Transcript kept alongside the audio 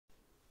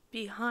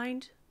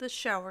Behind the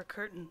Shower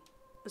Curtain,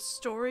 a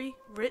story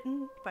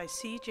written by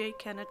C.J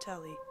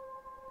Cannatelli.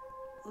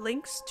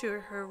 Links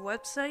to her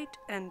website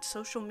and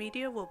social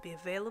media will be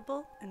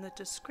available in the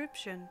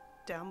description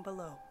down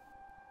below.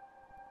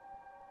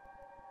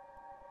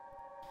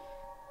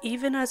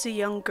 Even as a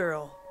young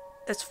girl,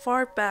 as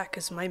far back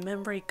as my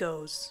memory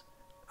goes,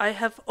 I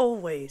have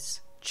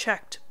always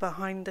checked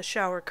behind the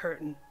shower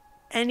curtain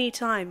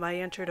anytime I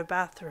entered a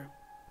bathroom.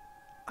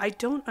 I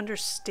don't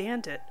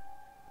understand it.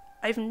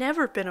 I've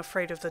never been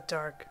afraid of the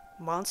dark,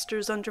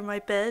 monsters under my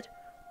bed,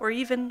 or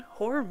even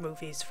horror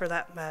movies for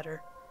that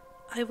matter.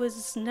 I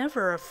was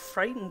never a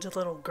frightened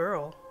little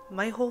girl.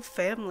 My whole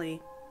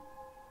family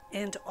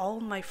and all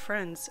my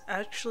friends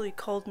actually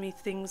called me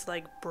things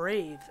like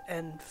brave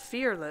and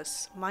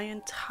fearless my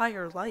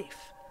entire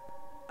life.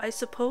 I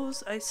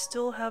suppose I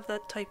still have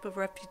that type of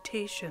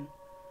reputation.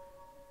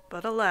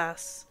 But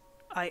alas,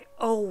 I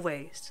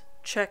always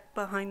check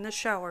behind the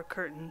shower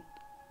curtain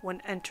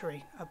when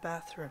entering a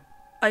bathroom.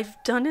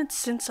 I've done it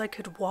since I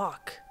could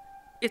walk.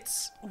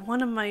 It's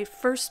one of my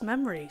first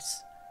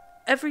memories.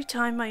 Every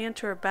time I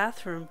enter a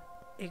bathroom,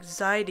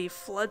 anxiety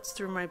floods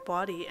through my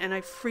body and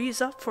I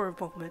freeze up for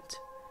a moment.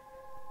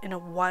 In a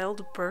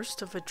wild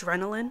burst of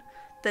adrenaline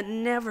that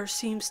never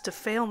seems to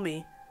fail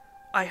me,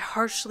 I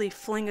harshly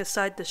fling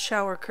aside the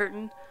shower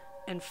curtain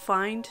and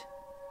find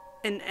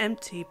an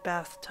empty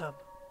bathtub.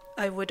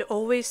 I would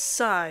always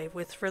sigh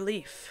with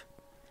relief,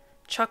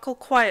 chuckle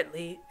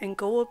quietly, and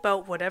go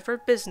about whatever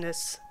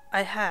business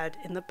I had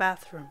in the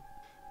bathroom.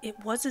 It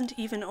wasn't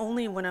even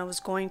only when I was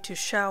going to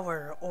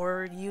shower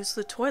or use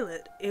the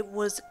toilet. It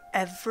was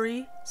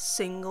every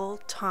single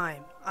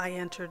time I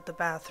entered the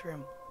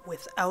bathroom,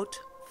 without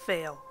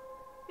fail.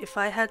 If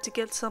I had to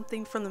get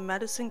something from the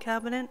medicine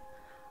cabinet,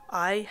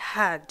 I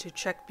had to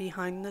check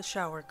behind the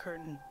shower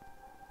curtain.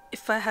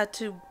 If I had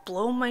to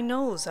blow my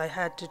nose, I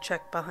had to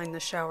check behind the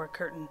shower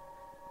curtain.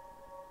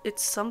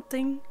 It's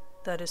something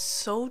that is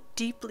so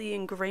deeply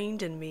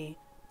ingrained in me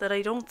that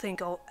I don't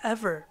think I'll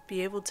ever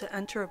be able to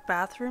enter a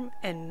bathroom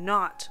and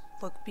not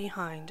look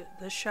behind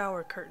the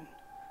shower curtain,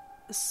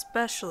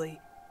 especially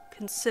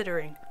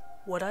considering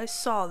what I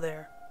saw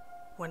there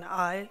when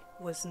I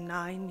was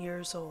 9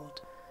 years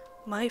old.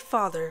 My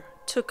father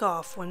took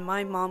off when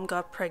my mom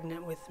got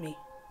pregnant with me.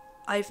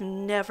 I've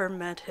never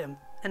met him,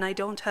 and I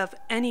don't have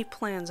any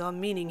plans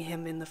on meeting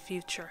him in the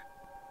future.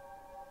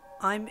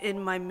 I'm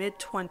in my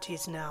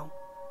mid-20s now,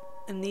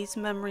 and these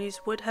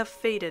memories would have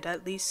faded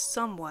at least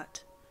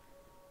somewhat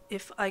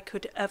if I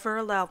could ever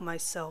allow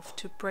myself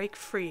to break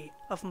free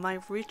of my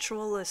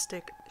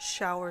ritualistic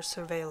shower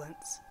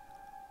surveillance.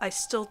 I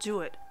still do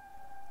it,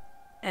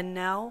 and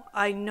now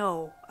I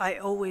know I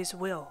always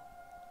will.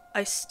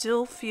 I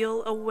still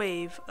feel a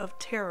wave of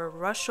terror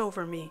rush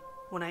over me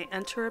when I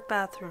enter a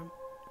bathroom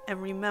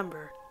and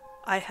remember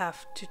I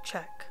have to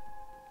check.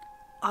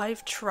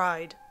 I've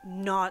tried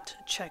not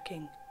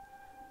checking,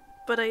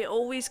 but I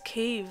always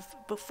cave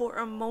before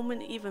a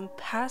moment even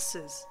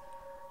passes.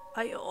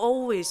 I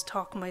always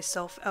talk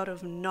myself out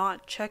of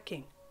not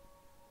checking.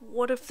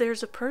 What if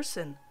there's a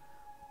person?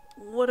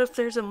 What if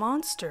there's a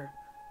monster?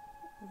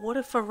 What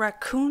if a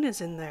raccoon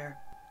is in there?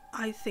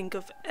 I think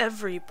of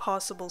every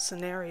possible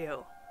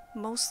scenario,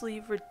 mostly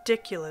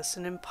ridiculous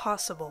and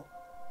impossible,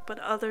 but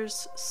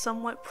others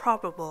somewhat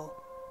probable,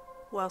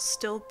 while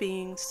still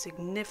being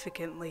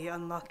significantly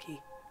unlucky.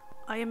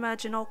 I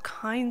imagine all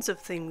kinds of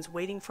things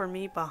waiting for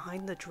me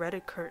behind the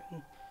dreaded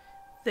curtain.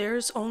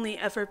 There's only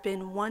ever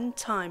been one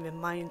time in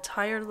my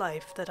entire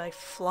life that I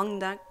flung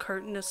that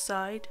curtain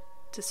aside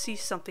to see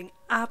something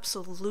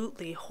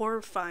absolutely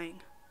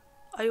horrifying.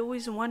 I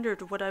always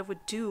wondered what I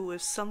would do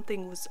if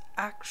something was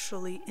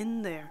actually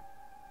in there.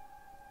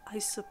 I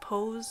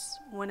suppose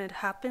when it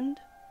happened,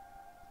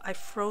 I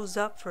froze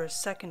up for a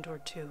second or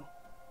two.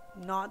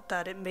 Not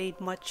that it made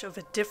much of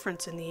a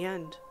difference in the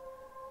end.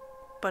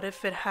 But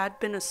if it had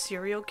been a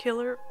serial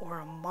killer or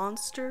a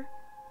monster,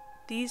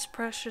 these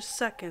precious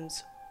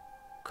seconds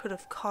could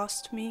have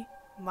cost me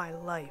my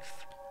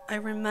life. I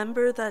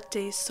remember that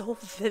day so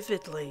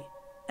vividly,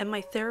 and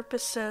my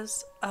therapist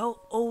says I'll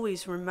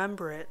always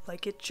remember it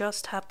like it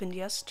just happened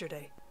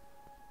yesterday.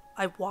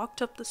 I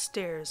walked up the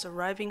stairs,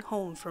 arriving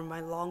home from my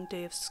long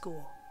day of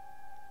school.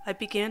 I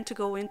began to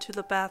go into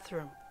the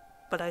bathroom,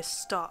 but I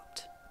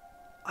stopped.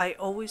 I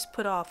always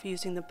put off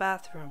using the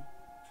bathroom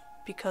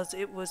because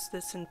it was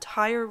this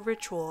entire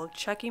ritual of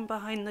checking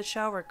behind the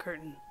shower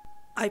curtain.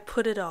 I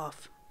put it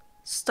off,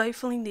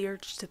 stifling the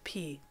urge to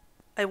pee.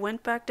 I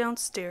went back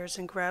downstairs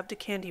and grabbed a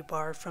candy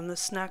bar from the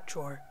snack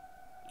drawer.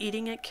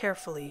 Eating it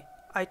carefully,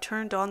 I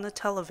turned on the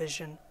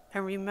television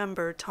and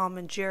remembered Tom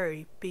and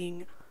Jerry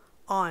being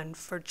on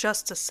for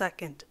just a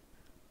second.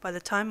 By the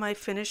time I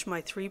finished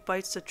my 3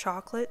 bites of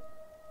chocolate,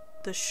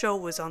 the show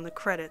was on the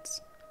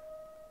credits,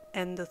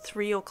 and the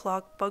 3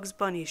 o'clock Bugs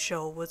Bunny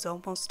show was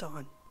almost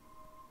on.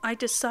 I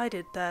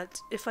decided that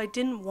if I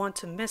didn't want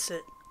to miss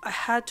it, I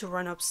had to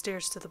run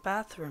upstairs to the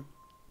bathroom.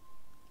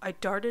 I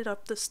darted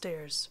up the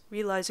stairs,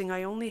 realizing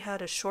I only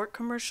had a short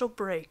commercial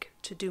break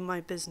to do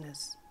my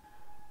business.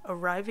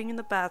 Arriving in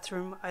the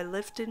bathroom, I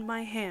lifted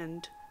my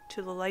hand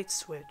to the light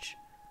switch,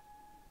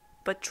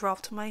 but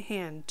dropped my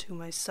hand to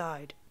my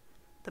side.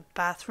 The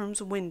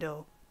bathroom's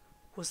window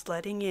was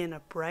letting in a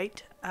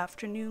bright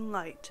afternoon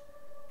light,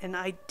 and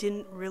I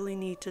didn't really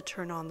need to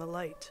turn on the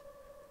light.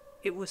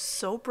 It was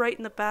so bright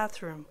in the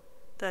bathroom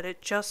that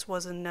it just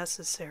wasn't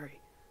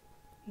necessary.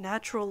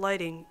 Natural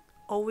lighting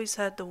always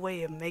had the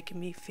way of making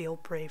me feel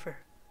braver.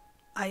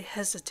 I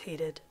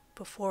hesitated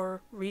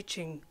before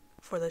reaching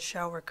for the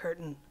shower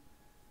curtain.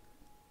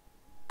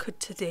 Could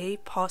today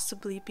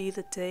possibly be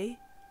the day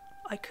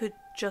I could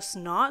just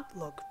not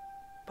look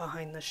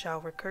behind the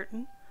shower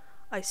curtain?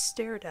 I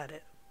stared at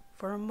it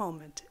for a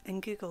moment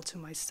and giggled to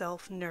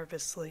myself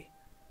nervously.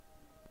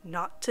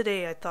 Not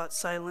today, I thought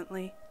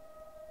silently.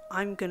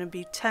 I'm gonna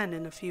be 10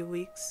 in a few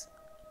weeks.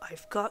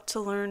 I've got to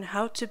learn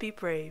how to be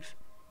brave,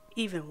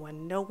 even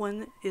when no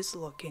one is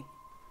looking.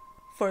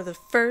 For the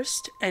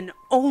first and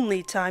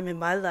only time in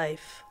my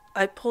life,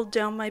 I pulled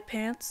down my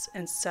pants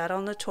and sat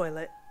on the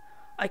toilet.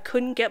 I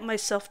couldn't get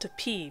myself to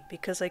pee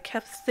because I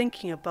kept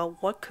thinking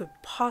about what could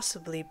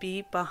possibly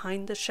be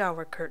behind the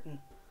shower curtain.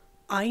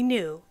 I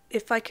knew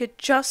if I could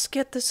just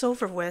get this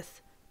over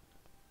with,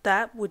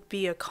 that would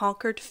be a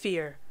conquered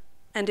fear,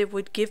 and it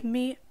would give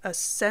me a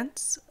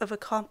sense of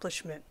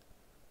accomplishment.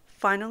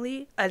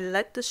 Finally, I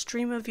let the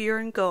stream of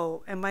urine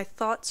go, and my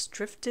thoughts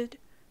drifted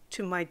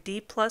to my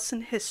D+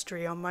 in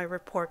history on my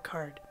report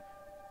card.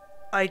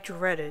 I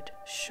dreaded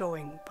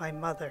showing my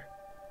mother.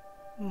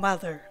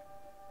 Mother.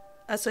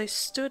 As I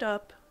stood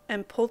up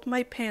and pulled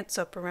my pants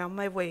up around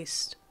my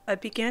waist, I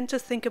began to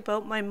think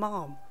about my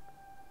mom.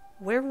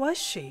 Where was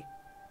she?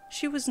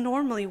 She was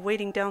normally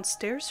waiting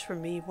downstairs for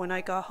me when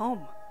I got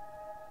home.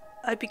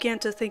 I began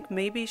to think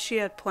maybe she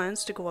had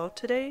plans to go out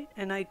today,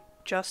 and I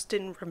just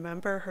didn't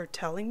remember her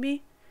telling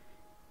me.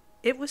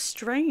 It was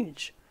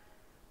strange,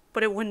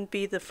 but it wouldn't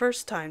be the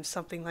first time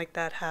something like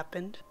that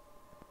happened.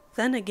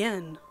 Then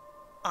again,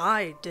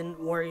 I didn't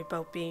worry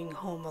about being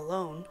home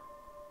alone.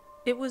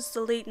 It was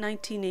the late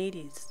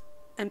 1980s,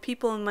 and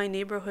people in my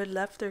neighborhood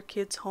left their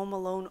kids home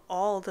alone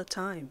all the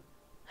time.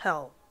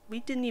 Hell, we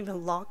didn't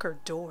even lock our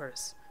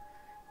doors.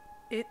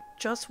 It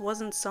just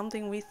wasn't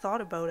something we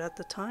thought about at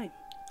the time.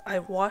 I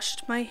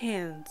washed my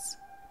hands,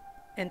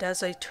 and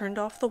as I turned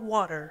off the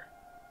water,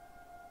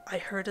 I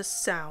heard a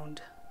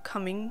sound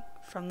coming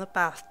from the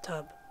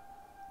bathtub.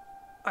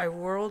 I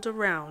whirled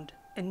around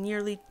and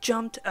nearly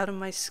jumped out of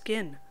my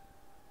skin.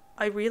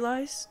 I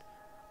realized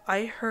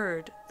I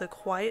heard the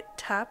quiet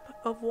tap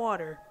of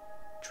water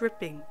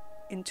dripping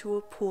into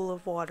a pool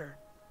of water.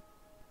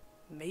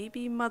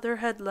 Maybe Mother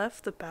had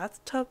left the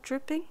bathtub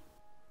dripping?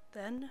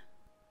 Then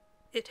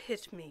it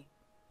hit me.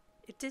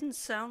 It didn't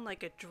sound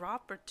like a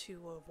drop or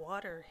two of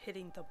water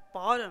hitting the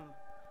bottom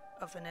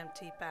of an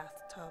empty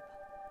bathtub.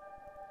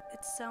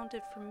 It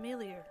sounded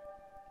familiar,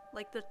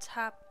 like the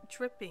tap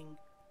dripping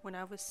when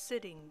I was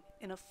sitting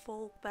in a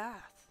full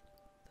bath.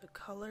 The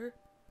color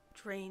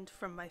drained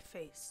from my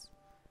face,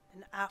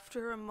 and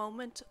after a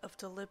moment of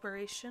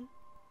deliberation,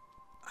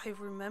 I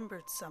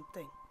remembered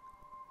something.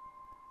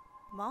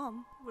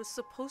 Mom was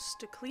supposed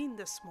to clean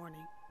this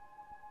morning.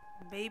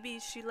 Maybe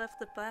she left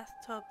the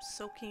bathtub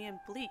soaking in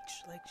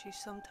bleach like she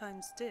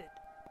sometimes did.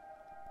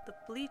 The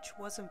bleach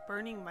wasn't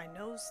burning my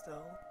nose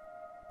though,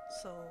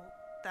 so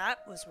that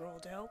was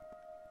ruled out.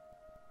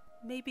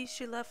 Maybe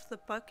she left the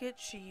bucket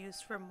she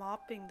used for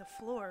mopping the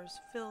floors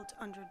filled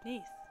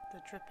underneath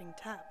the dripping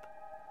tap.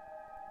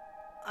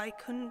 I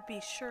couldn't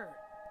be sure,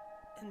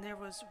 and there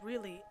was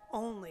really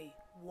only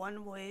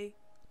one way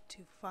to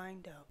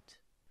find out.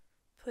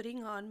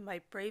 Putting on my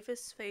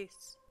bravest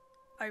face,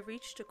 I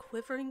reached a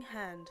quivering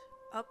hand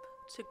up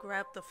to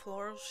grab the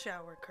floral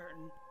shower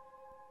curtain.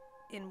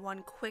 In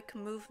one quick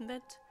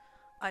movement,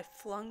 I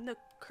flung the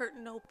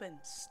curtain open,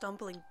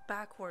 stumbling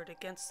backward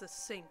against the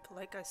sink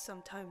like I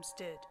sometimes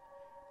did.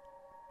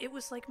 It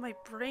was like my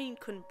brain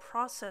couldn't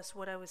process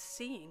what I was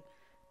seeing,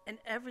 and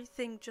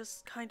everything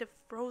just kind of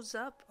froze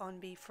up on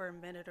me for a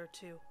minute or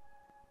two.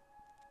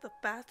 The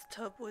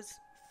bathtub was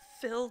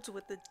filled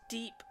with a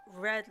deep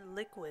red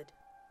liquid.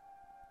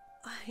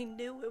 I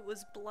knew it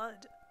was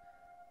blood,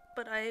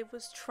 but I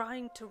was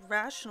trying to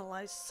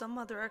rationalize some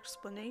other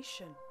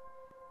explanation.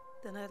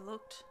 Then I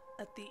looked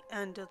at the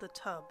end of the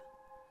tub,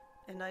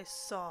 and I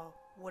saw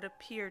what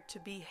appeared to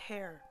be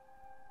hair.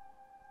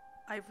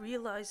 I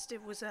realized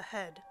it was a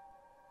head,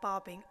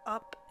 bobbing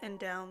up and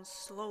down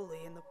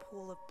slowly in the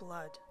pool of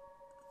blood.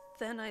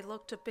 Then I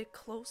looked a bit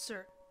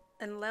closer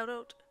and let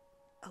out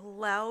a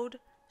loud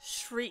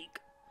shriek.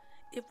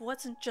 It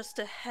wasn't just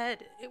a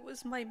head, it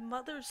was my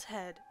mother's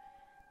head.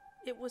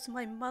 It was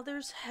my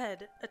mother's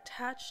head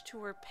attached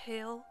to her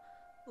pale,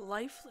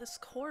 lifeless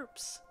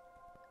corpse.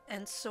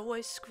 And so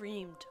I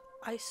screamed.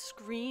 I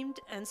screamed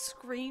and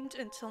screamed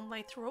until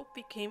my throat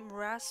became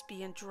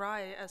raspy and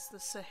dry as the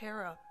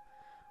Sahara.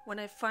 When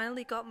I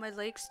finally got my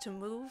legs to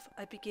move,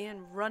 I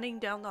began running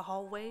down the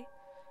hallway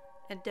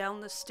and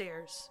down the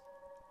stairs.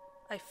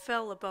 I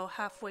fell about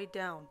halfway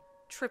down,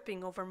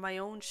 tripping over my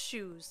own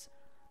shoes.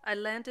 I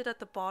landed at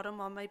the bottom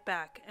on my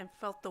back and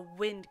felt the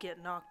wind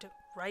get knocked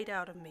right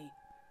out of me.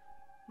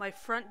 My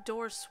front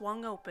door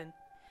swung open,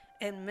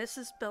 and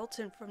Mrs.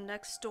 Belton from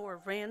next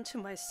door ran to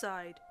my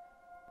side.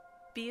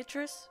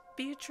 Beatrice,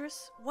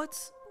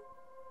 what's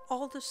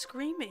all the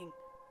screaming?"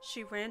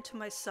 She ran to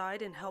my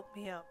side and helped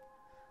me up.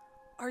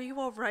 "Are you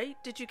all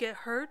right? Did you get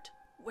hurt?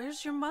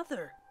 Where's your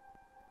mother?"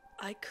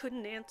 I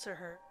couldn't answer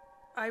her.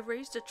 I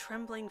raised a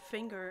trembling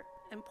finger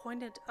and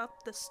pointed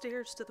up the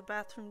stairs to the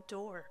bathroom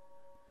door.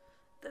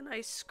 Then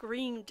I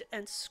screamed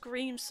and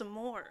screamed some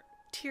more,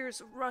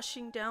 tears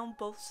rushing down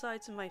both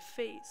sides of my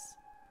face.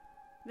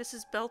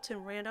 Mrs.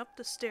 Belton ran up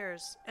the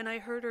stairs, and I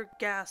heard her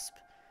gasp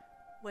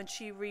when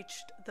she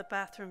reached the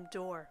bathroom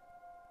door.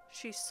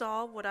 She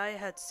saw what I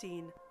had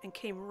seen and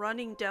came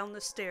running down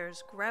the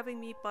stairs, grabbing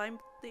me by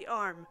the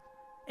arm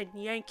and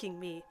yanking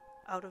me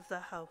out of the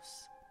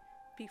house.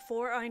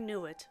 Before I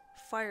knew it,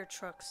 fire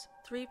trucks,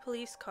 3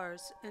 police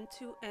cars, and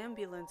 2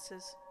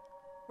 ambulances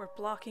were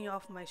blocking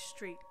off my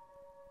street.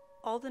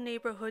 All the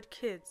neighborhood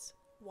kids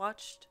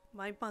watched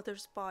my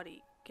mother's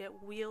body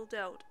get wheeled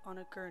out on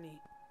a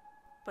gurney,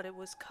 but it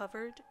was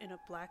covered in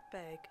a black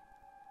bag.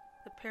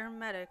 The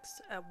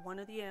paramedics at one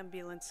of the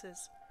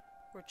ambulances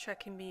were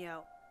checking me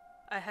out.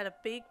 I had a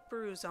big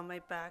bruise on my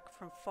back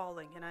from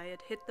falling, and I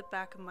had hit the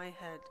back of my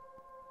head,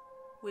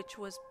 which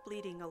was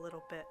bleeding a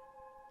little bit.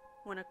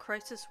 When a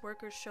crisis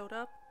worker showed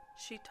up,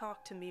 she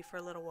talked to me for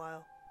a little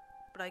while,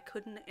 but I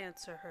couldn't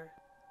answer her.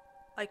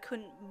 I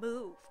couldn't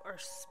move or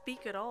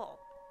speak at all.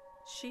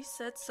 She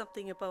said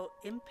something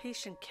about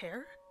inpatient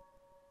care,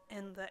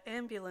 and the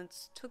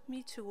ambulance took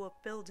me to a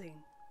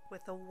building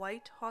with a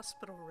white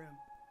hospital room.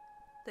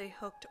 They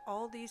hooked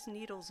all these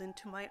needles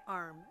into my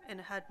arm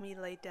and had me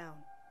lay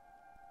down.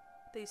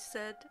 They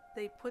said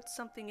they put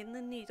something in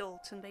the needle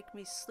to make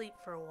me sleep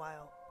for a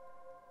while,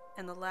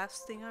 and the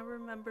last thing I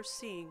remember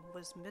seeing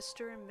was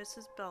Mr. and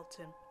Mrs.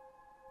 Belton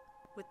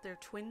with their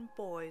twin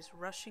boys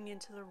rushing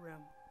into the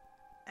room.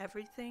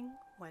 Everything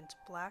went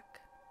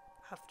black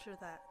after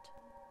that.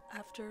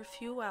 After a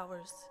few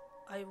hours,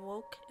 I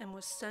woke and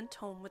was sent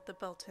home with the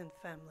Belton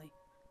family.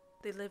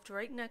 They lived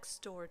right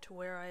next door to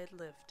where I had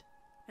lived,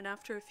 and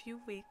after a few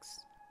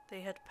weeks,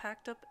 they had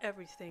packed up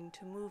everything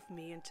to move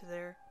me into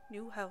their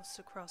new house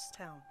across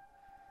town.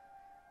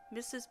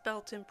 Mrs.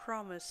 Belton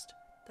promised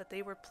that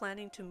they were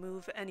planning to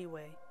move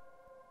anyway,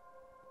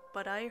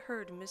 but I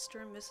heard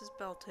Mr. and Mrs.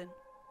 Belton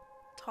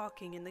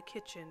talking in the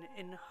kitchen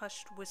in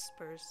hushed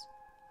whispers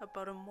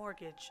about a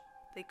mortgage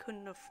they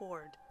couldn't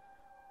afford,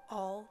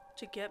 all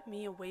to get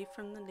me away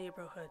from the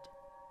neighborhood.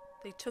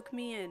 They took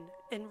me in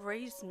and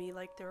raised me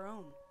like their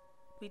own.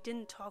 We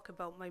didn't talk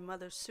about my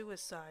mother's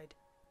suicide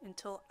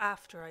until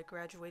after I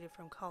graduated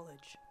from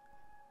college.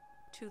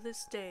 To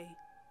this day,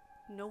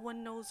 no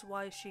one knows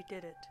why she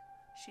did it.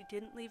 She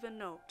didn't leave a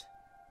note.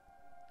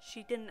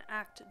 She didn't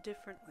act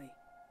differently.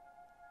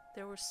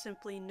 There were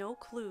simply no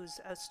clues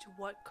as to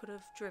what could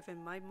have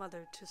driven my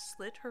mother to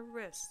slit her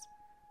wrists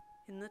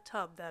in the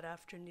tub that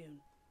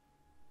afternoon.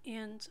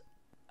 And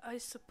I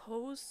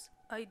suppose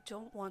I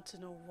don't want to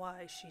know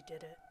why she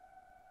did it.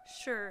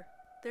 Sure,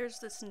 there's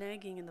this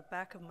nagging in the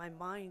back of my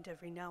mind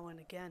every now and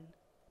again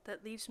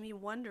that leaves me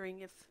wondering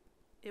if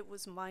it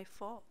was my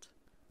fault.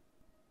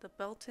 The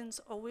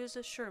Beltons always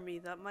assure me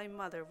that my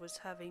mother was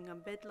having a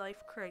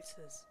midlife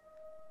crisis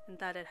and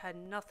that it had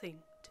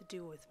nothing to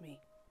do with me.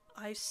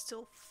 I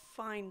still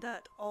find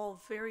that all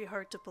very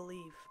hard to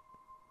believe,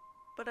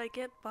 but I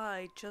get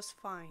by just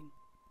fine.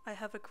 I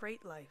have a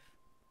great life.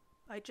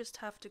 I just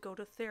have to go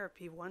to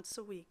therapy once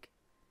a week,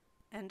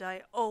 and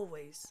I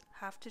always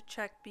have to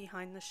check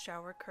behind the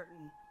shower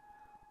curtain.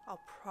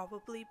 I'll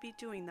probably be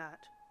doing that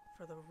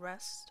for the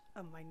rest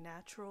of my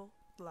natural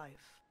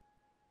life.